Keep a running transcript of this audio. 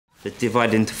They're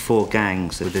divided into 4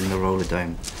 gangs within the roller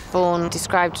dome. Vaughan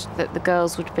described that the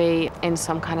girls would be in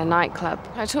some kind of nightclub.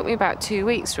 It took me about 2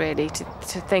 weeks, really, to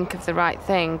think of the right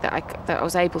thing that I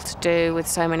was able to do with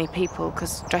so many people,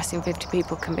 because dressing 50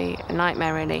 people can be a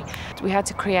nightmare, really. We had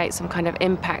to create some kind of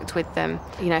impact with them.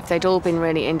 You know, if they'd all been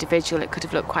really individual, it could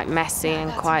have looked quite messy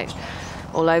and quite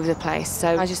all over the place.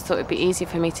 So I just thought it'd be easier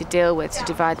for me to deal with, to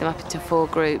divide them up into 4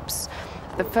 groups.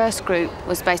 The first group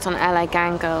was based on LA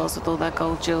gang girls with all their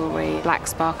gold jewellery, black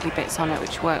sparkly bits on it,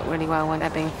 which work really well when they're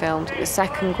being filmed. The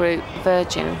second group,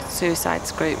 Virgin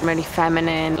Suicides group, really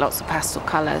feminine, lots of pastel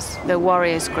colours. The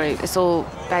Warriors group, it's all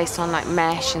based on like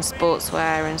mesh and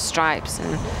sportswear and stripes,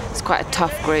 and it's quite a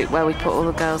tough group where we put all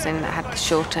the girls in that had the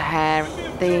shorter hair.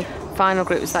 The final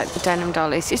group was like the denim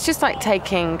dollies. It's just like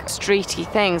taking streety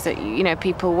things that, you know,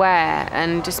 people wear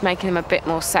and just making them a bit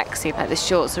more sexy. Like the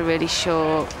shorts are really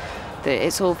short.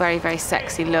 It's all very, very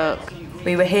sexy look.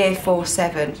 We were here for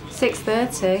 7.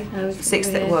 6:30.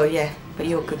 6:30. Well, yeah, but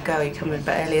you're good go. You come a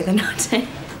bit earlier than I did.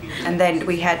 And then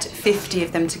we had 50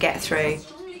 of them to get through.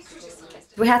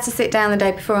 We had to sit down the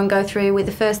day before and go through with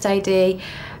the first AD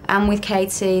and with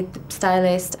Katie, the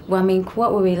stylist. Well, I mean,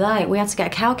 what were we like? We had to get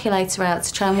a calculator out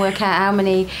to try and work out how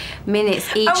many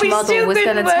minutes each model was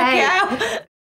going to take.